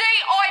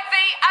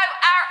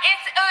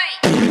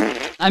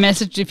 D-I-V-O-R-S-E. I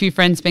messaged a few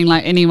friends being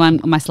like,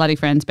 my slutty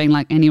friends being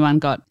like, anyone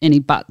got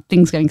any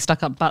things getting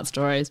stuck up butt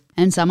stories?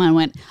 And someone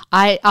went,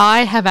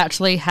 I have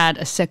actually had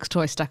a sex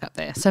toy stuck up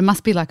there. So it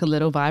must be like a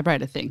little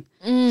vibrator thing.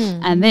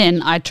 And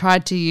then I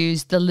tried to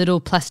use the little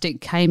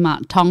plastic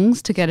Kmart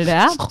tongs to get it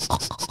out.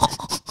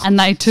 And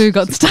they too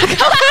got stuck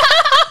up.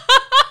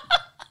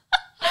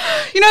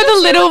 You know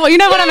the little, you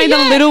know what I mean, the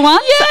little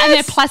ones? Yes. And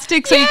they're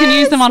plastic so you can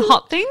use them on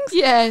hot things?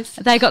 Yes.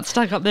 They got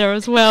stuck up there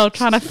as well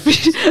trying to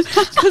fit.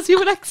 Because you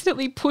would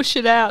accidentally push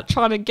it out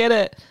trying to get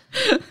it.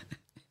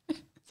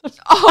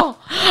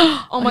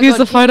 Oh my Here's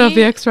God. the photo of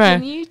the X-ray.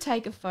 Can you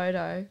take a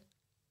photo?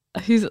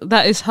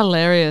 That is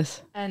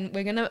hilarious. And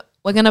we're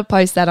gonna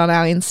post that on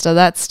our Insta.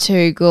 That's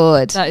too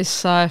good. That is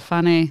so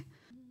funny.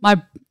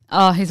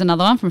 Here's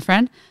another one from a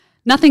friend.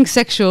 Nothing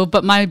sexual,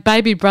 but my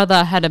baby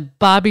brother had a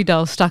Barbie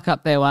doll stuck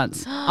up there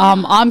once.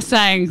 I'm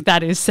saying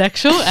that is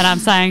sexual, and I'm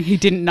saying he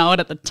didn't know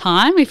it at the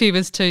time if he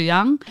was too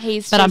young.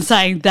 I'm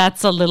saying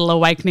that's a little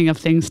awakening of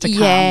things to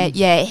come.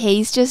 Yeah.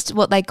 He's just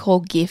what they call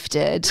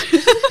gifted.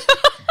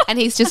 And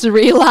he's just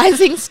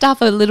realizing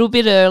stuff a little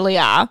bit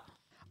earlier.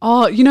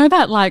 Oh, you know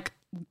that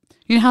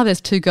you know how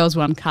there's 2 girls,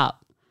 1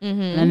 cup, and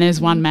then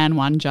there's 1 man,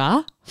 1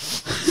 jar?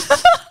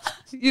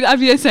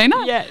 Have you seen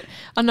it? Yeah.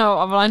 I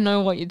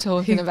know what you're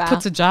talking He about.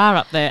 puts a jar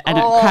up there and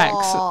it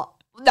cracks.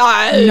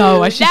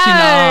 No, I shit you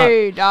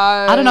not.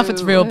 No. I don't know if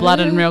it's real blood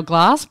and real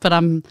glass, but I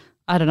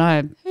don't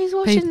know. Who's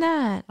watching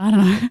that? I don't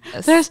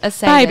know. There's a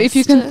babe, if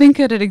you can sadist. think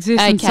it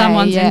exists and Okay,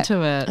 someone's yeah.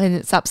 into it. And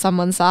it's up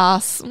someone's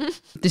ass.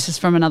 This is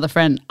from another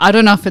friend. I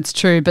don't know if it's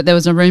true, but there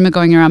was a rumour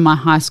going around my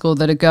high school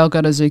that a girl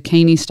got a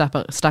zucchini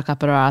stuck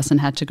up her ass and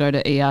had to go to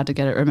ER to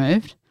get it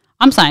removed.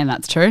 I'm saying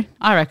that's true.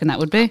 I reckon that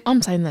would be.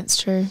 I'm saying that's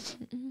true.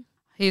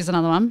 Here's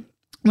another one.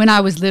 When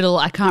I was little,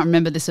 I can't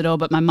remember this at all,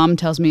 but my mum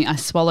tells me I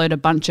swallowed a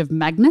bunch of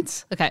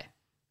magnets. Okay,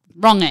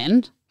 wrong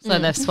end, so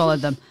they've swallowed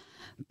them.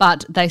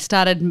 But they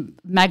started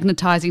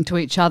magnetizing to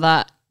each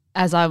other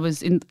as I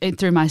was in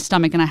through my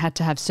stomach, and I had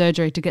to have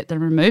surgery to get them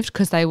removed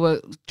because they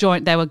were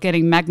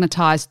getting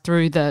magnetized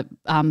through the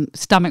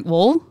stomach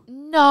wall.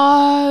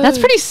 No. That's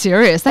pretty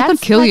serious. That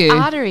could kill like you.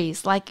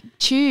 arteries, like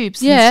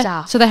tubes and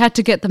stuff. So they had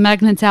to get the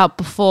magnets out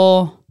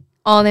before.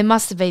 Oh, there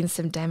must have been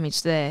some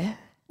damage there.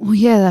 Well,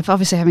 yeah, they're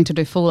obviously having to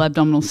do full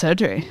abdominal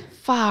surgery.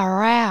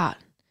 Far out.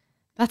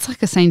 That's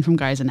like a scene from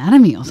Grey's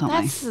Anatomy or something.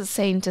 That's the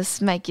scene to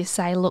make you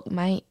say, look,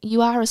 mate,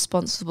 you are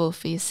responsible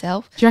for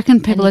yourself. Do you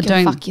reckon people and are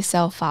doing? fuck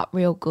yourself up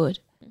real good.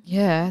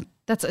 Yeah,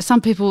 that's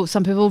some people.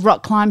 Some people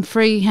rock climb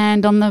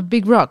freehand on the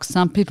big rocks.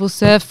 Some people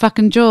surf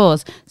fucking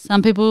Jaws.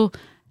 Some people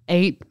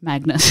eat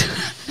magnets.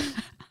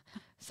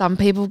 Some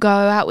people go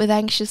out with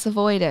anxious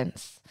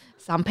avoidance.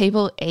 Some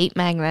people eat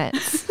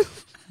magnets.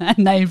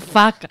 And they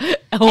fuck.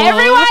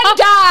 Everyone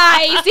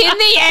dies in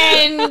the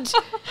end.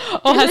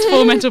 Or has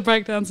full mental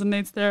breakdowns and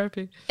needs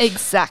therapy.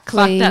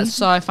 Exactly. Fuck, that's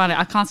so funny.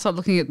 I can't stop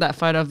looking at that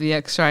photo of the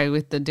X-ray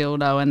with the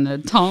dildo and the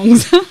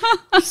tongs.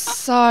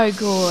 So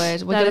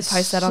good. We're going to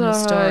post that on the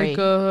story.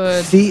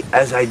 Good. See,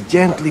 as I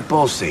gently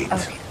pulsate,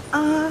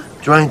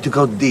 trying to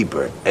go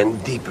deeper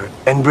and deeper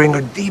and bring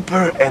her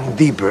deeper and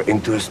deeper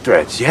into a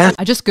stretch, yes?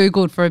 I just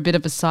Googled for a bit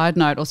of a side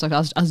note. Also, I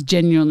was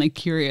genuinely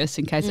curious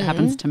in case it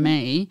happens to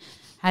me.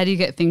 How do you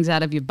get things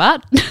out of your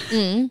butt?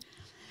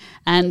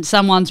 And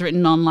someone's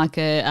written on like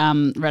a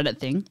Reddit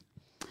thing.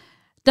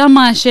 Done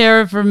my share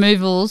of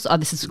removals. Oh,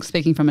 this is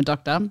speaking from a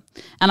doctor.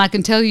 And I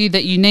can tell you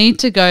that you need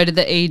to go to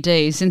the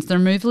ED since the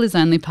removal is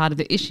only part of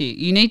the issue.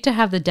 You need to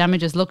have the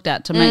damages looked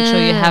at to make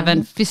sure you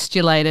haven't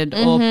fistulated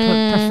or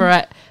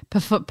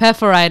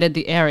perforated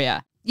the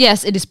area.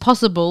 Yes, it is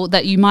possible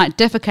that you might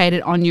defecate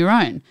it on your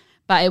own,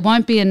 but it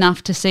won't be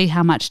enough to see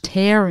how much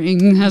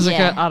tearing has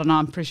occurred. I don't know.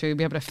 I'm pretty sure you'll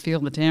be able to feel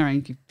the tearing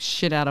if you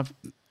shit out of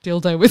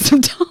dildo with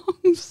some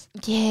tongs.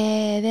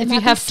 Yeah, there If might you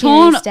be have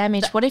serious torn-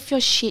 damage. What if your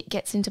shit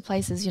gets into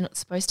places you're not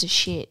supposed to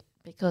shit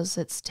because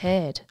it's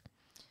teared?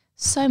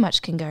 So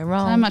much can go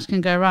wrong. So much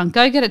can go wrong.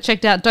 Go get it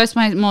checked out. Don't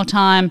waste more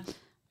time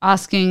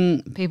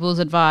asking people's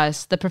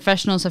advice. The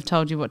professionals have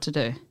told you what to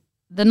do.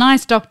 The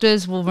nice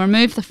doctors will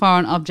remove the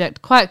foreign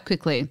object quite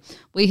quickly.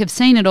 We have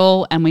seen it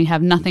all, and you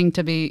have nothing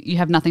to be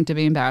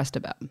embarrassed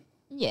about.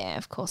 Yeah,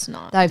 of course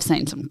not. They've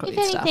seen some good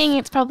If stuff. anything,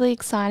 it's probably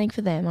exciting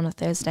for them on a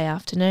Thursday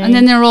afternoon. And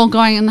then they're all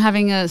going and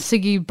having a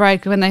ciggy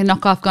break when they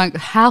knock off, going,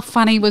 how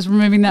funny was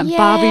removing that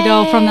Barbie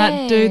doll from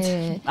that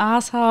dude's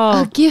asshole?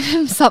 Oh, give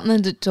them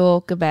something to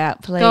talk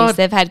about, please. God.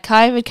 They've had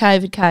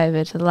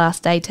COVID for the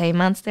last 18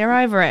 months. They're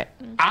over it.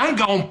 I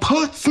gonna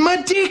put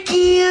my dick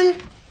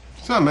in.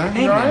 What's up, man?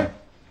 You all right?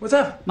 What's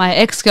up? My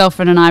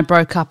ex-girlfriend and I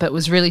broke up. It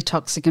was really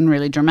toxic and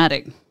really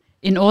dramatic.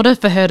 In order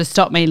for her to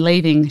stop me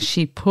leaving,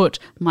 she put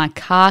my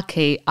car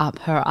key up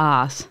her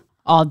ass.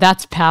 Oh,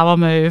 that's power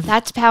move.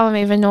 That's power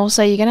move, and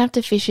also you're going to have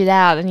to fish it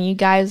out, and you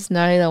guys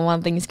know that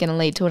one thing is going to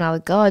lead to another.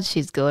 God,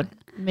 she's good.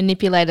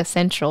 Manipulator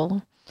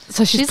Central.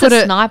 So she's put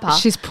a sniper.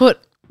 She's put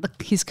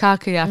his car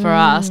key up her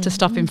ass to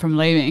stop him from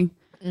leaving.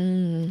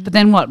 But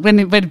then what?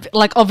 When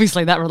like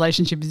obviously that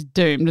relationship is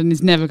doomed and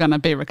is never going to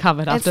be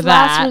recovered after that.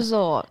 Last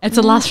resort. It's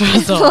a last It's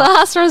the resort.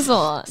 last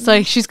resort.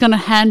 So she's going to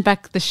hand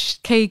back the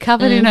key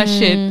covered in her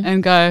shit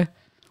and go,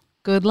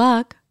 good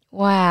luck.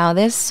 Wow,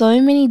 there's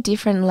so many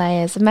different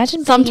layers.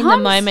 Imagine being in the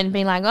Sometimes- moment and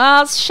being like,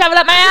 oh, shove it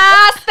up my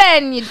ass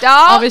then, you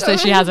dog. Obviously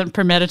she hasn't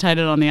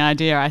premeditated on the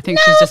idea. I think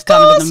she's just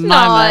come into the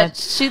moment.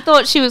 She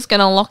thought she was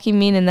going to lock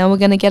him in and they were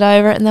going to get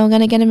over it and they were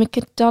going to get him a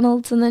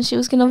McDonald's and then she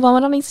was going to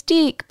vomit on his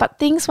dick. But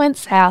things went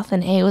south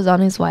and he was on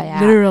his way out.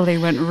 Literally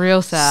went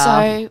real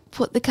sour. So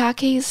put the car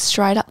keys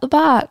straight up the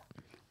butt.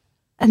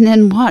 And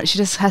then what? She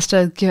just has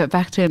to give it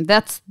back to him.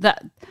 That's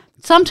that.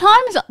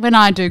 Sometimes when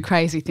I do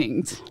crazy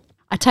things,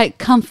 I take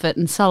comfort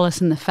and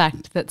solace in the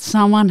fact that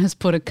someone has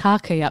put a car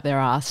key up their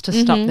ass to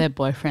stop their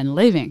boyfriend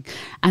leaving.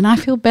 And I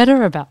feel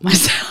better about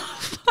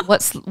myself.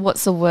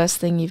 What's the worst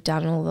thing you've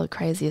done or the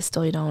craziest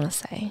story you don't want to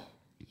say?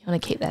 You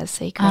want to keep that a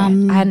secret?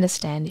 I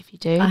understand if you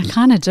do. I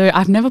kind of do.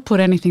 I've never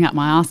put anything up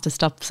my ass to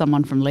stop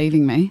someone from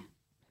leaving me.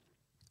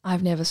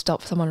 I've never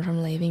stopped someone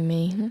from leaving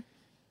me.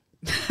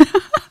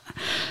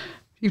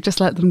 You've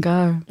just let them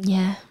go.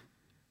 Yeah.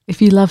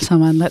 If you love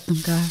someone, let them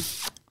go.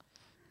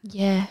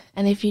 Yeah.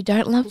 And if you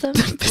don't love them,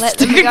 let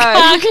them Stick a go.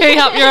 car key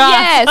up your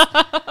ass.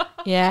 Yes.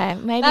 Yeah.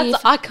 Maybe That's-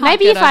 if I can't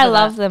maybe get if I over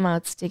love that. them,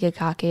 I'd stick a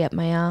car key up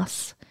my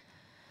ass.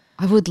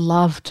 I would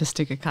love to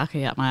stick a car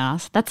key up my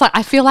ass. That's like,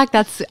 I feel like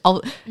that's,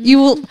 he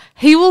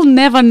will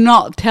never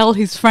not tell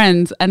his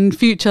friends and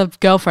future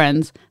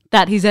girlfriends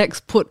that his ex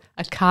put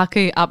a car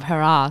key up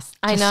her ass.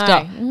 I to know.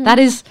 Stop.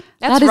 Mhm.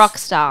 That's rock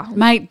star.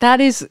 Mate,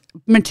 that is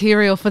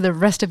material for the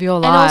rest of your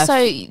And life. also,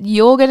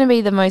 you're going to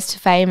be the most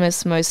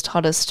famous, most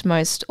hottest,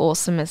 most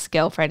awesomest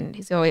girlfriend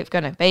he's always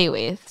going to be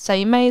with. So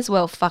you may as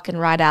well fucking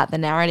ride out the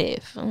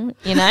narrative,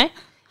 you know?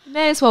 You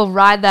may as well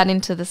ride that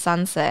into the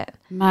sunset.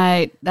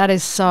 Mate, that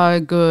is so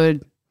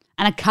good.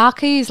 And a car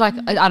key is like,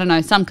 I don't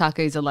know, some car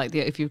keys are like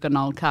if you've got an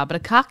old car, but a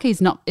car key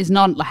is not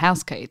a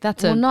house key.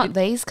 That's Well, not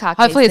these car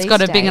keys. hopefully it's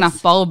got these a big days.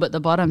 enough bulb at the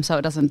bottom so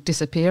it doesn't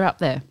disappear up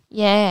there.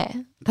 Yeah.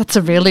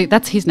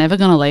 He's never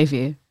going to leave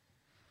you.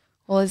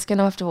 Well, he's going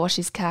to have to wash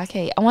his car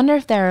key. I wonder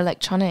if they're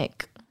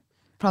electronic.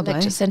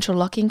 Probably. Central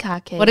locking car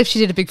key. What if she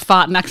did a big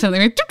fart and accidentally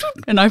went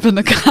and opened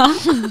the car?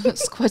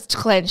 it's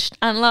clenched?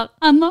 Unlock.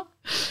 Unlock.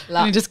 Lock.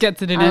 And he just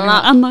gets it in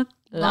Unlock. anyway. Unlock.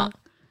 Lock.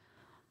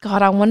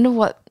 God, I wonder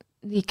what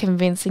the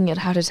convincing it'd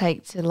have to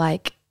take to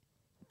like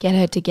get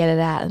her to get it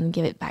out and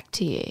give it back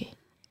to you.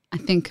 I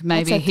think That's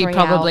maybe a he 3-hour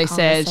probably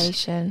said,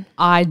 conversation.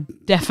 I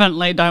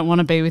definitely don't want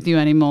to be with you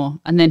anymore.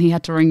 And then he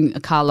had to ring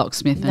a car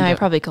locksmith. And No, do he it.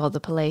 probably called the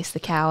police, the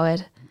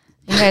coward.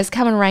 He goes,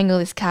 come and wrangle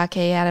this car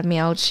key out of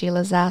me old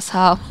Sheila's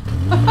asshole.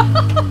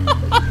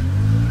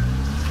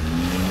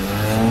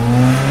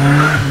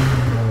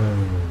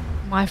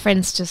 My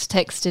friends just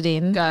texted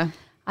in. Go.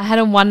 I had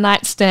a one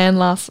night stand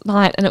last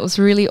night and it was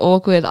really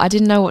awkward. I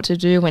didn't know what to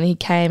do when he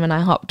came and I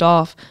hopped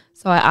off.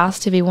 So I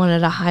asked if he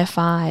wanted a high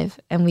five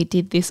and we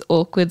did this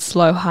awkward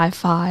slow high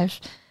five.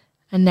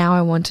 And now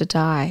I want to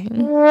die.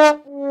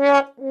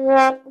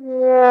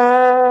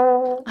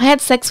 I had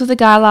sex with a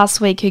guy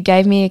last week who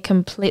gave me a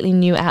completely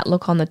new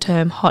outlook on the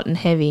term hot and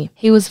heavy.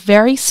 He was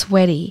very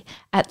sweaty.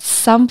 At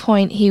some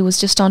point, he was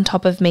just on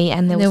top of me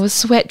and there was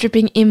sweat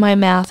dripping in my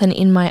mouth and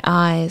in my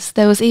eyes.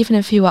 There was even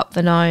a few up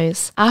the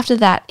nose. After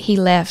that, he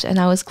left and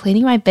I was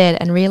cleaning my bed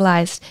and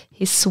realised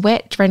his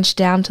sweat drenched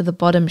down to the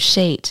bottom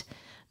sheet.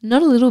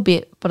 Not a little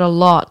bit, but a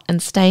lot,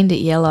 and stained it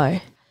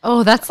yellow.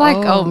 Oh, that's like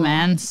old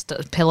man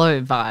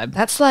pillow vibe.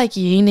 That's like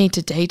you need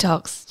to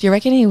detox. Do you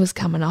reckon he was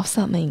coming off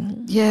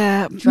something?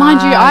 Yeah.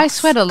 Mind you, I Drugs,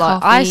 sweat a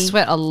lot. I coffee.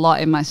 sweat a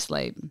lot in my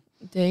sleep.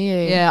 Do you?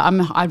 Yeah,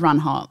 I run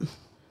hot.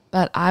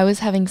 But I was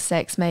having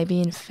sex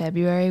maybe in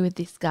February with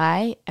this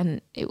guy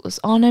and it was,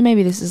 oh no,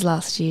 maybe this is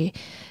last year.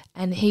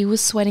 And he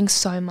was sweating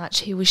so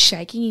much. He was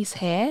shaking his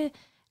hair.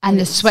 And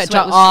the the sweat was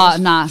drop. just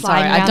Oh, nah, sorry.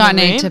 flying I around don't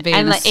the need room. to be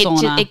and in a like,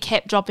 sauna. it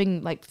kept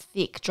dropping, like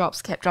thick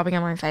drops kept dropping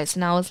on my face.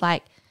 And I was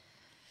like,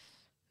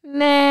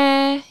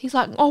 nah. He's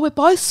like, oh, we're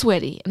both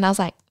sweaty. And I was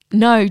like,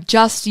 no,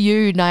 just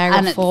you,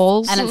 Niagara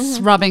Falls. And it's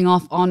rubbing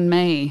off on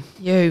me.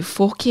 You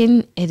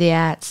fucking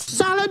idiots.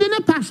 Salad in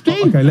a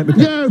pasty? Okay, let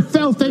me- You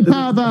filthy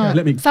pervert!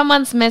 Let me.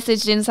 Someone's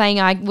messaged in saying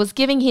I was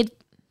giving head.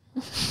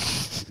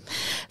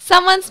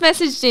 Someone's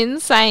messaged in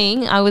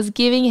saying I was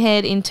giving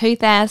head in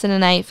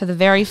 2008 for the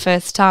very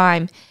first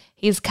time.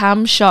 His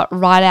cum shot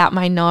right out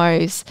my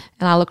nose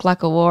and I look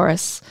like a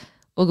walrus.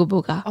 Ooga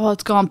booga. Oh,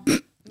 it's gone.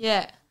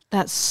 Yeah.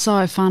 That's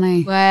so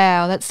funny.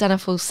 Wow, that's done a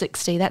full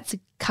 60. That's a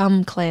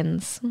cum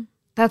cleanse.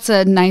 That's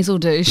a nasal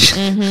douche.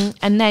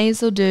 A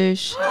nasal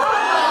douche.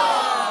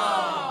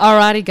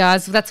 Alrighty,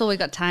 guys. That's all we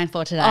got time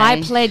for today.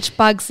 I pledge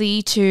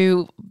Bugsy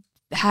to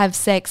have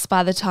sex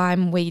by the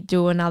time we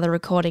do another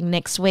recording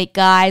next week,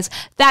 guys.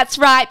 That's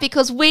right,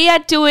 because we are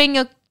doing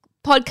a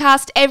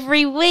podcast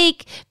every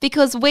week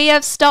because we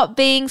have stopped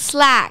being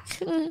slack.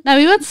 No,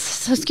 we weren't.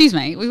 Excuse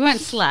me. We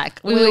weren't slack.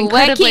 We were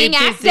incredibly working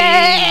busy.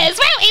 actors.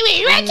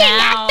 We were And working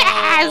now-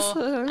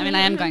 actors. I mean,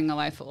 I am going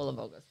away for all of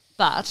August,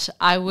 But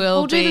I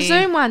will We'll do the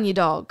Zoom one, you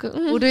dog.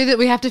 We'll do that.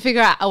 We have to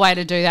figure out a way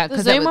to do that.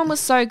 The Zoom one was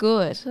so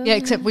good. Yeah,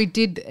 except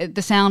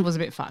the sound was a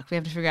bit fucked. We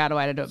have to figure out a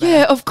way to do it better.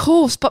 Yeah, of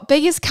course. But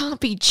beggars can't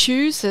be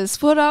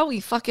choosers. What are we,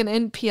 fucking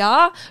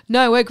NPR?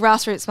 No, we're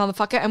grassroots,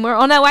 motherfucker, and we're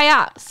on our way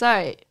up.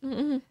 So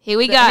here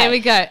we go. Here we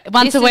go.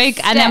 Once This a is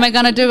week, and then step. we're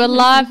going to do a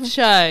live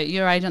show.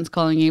 Your agent's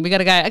calling you. We got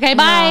to go. Okay,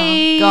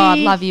 bye. Oh, God,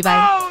 love you, babe.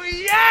 Oh,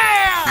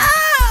 yeah!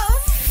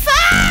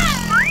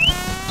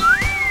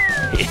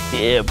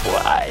 Yeah,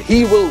 boy.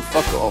 He will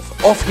fuck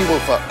off. Off he will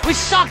fuck. We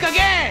suck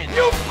again!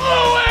 You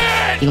blew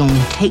it! You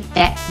gonna take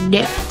that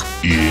dick?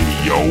 In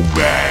your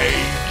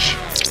rage.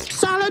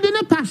 Salad in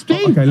a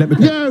pasty? Okay, let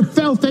me- You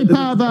filthy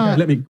pervert! Let me